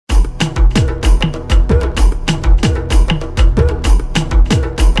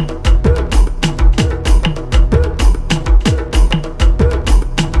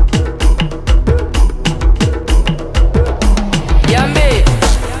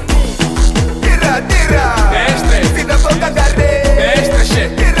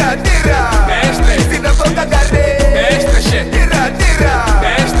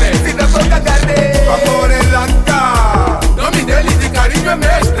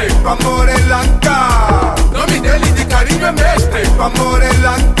mestre, amore Langa. Nome dele de carinho é mestre, amore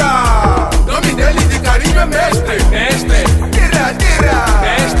Langa. Nome dele de carinho é mestre, mestre. Tira, tira,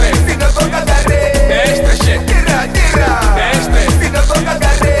 mestre. Se não toca da rede, mestre, che. Tira, tira, mestre. Se não toca da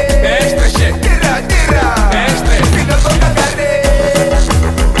rede, mestre, che. Tira, tira, mestre. Se não toca da rede.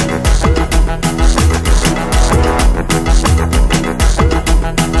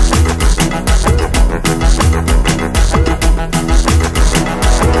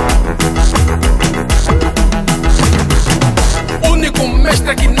 Único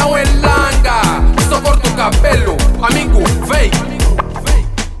mestre que não é Langa, só corta o cabelo. Amigo, vem,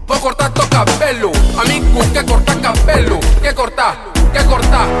 vou cortar teu cabelo. Amigo, quer cortar cabelo? Quer cortar? Quer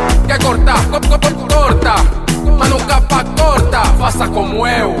cortar? Quer cortar? Corta, mas nunca pra corta. Faça como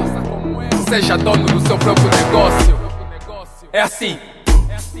eu, seja dono do seu próprio negócio. É assim,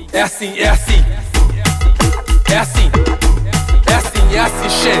 é assim, é assim, é assim. É assim, é assim,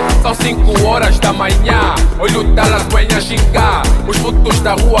 che. São 5 horas da manhã. Olho das duenhas xingar. Os putos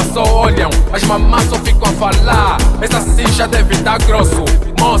da rua só olham, as mamás só ficam a falar. Essa assim já deve dar grosso.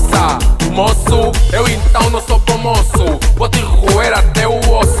 Moça, moço, eu então não sou bom moço. Vou te roer até o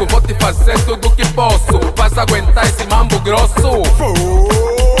osso. Vou te fazer tudo que posso. Vais aguentar esse mambo grosso?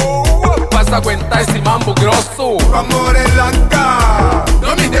 Vais aguentar esse mambo grosso? Amore Langa.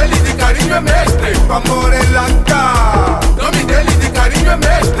 Nome dele de carinho é mestre, amore Langa. Nome dele de carinho é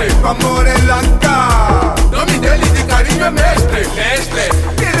mestre, amore Langa. Nome dele de carinho é mestre, mestre.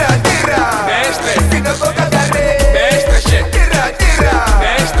 Tira, tira, mestre. Se não toca da rede, mestre, che. Tira, tira,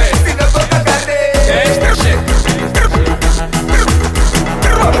 mestre. Se não toca da rede, mestre, che.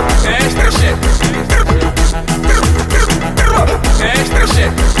 Mestre, che. Mestre, che.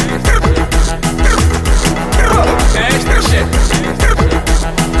 Mestre, che.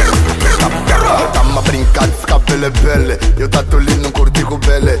 Tamo a brincar de ficar belle. Eu tato lindo, não curti com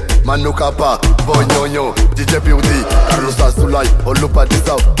belle. Mano Capa, boy nhonho, DJ Beauty, Carlos Azulay, o Lupa de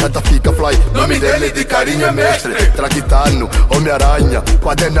Sal, Tata fica fly. Nome dele de carinho é mestre, Traquitano, Homem-Aranha,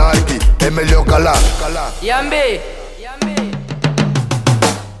 Quadenarque, é melhor calar. Yambi.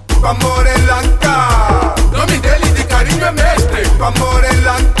 Amore Langa. Nome dele de carinho é mestre, amore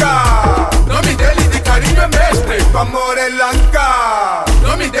Langa. Nome dele de carinho é mestre, amore Langa.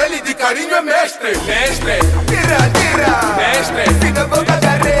 Nome dele de carinho é mestre, mestre. Tira, tira, mestre. Se não toca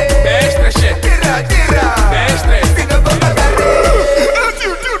da rede, mestre, che. Tira, tira, mestre. Se não toca da rede.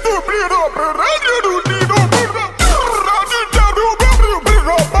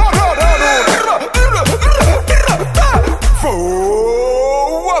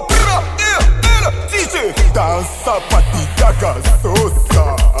 Dança patita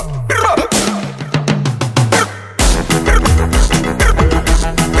gasosa.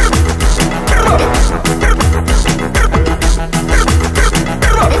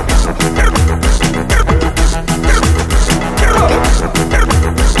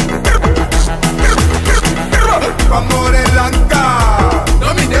 Amore Langa.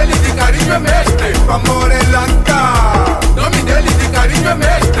 Nome dele de carinho é mestre, amore Langa. Nome dele de carinho é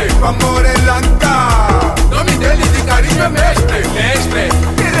mestre, amore Langa. Nome dele de carinho é mestre, mestre.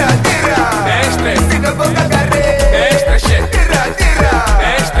 Tira, tira, mestre. Se não toca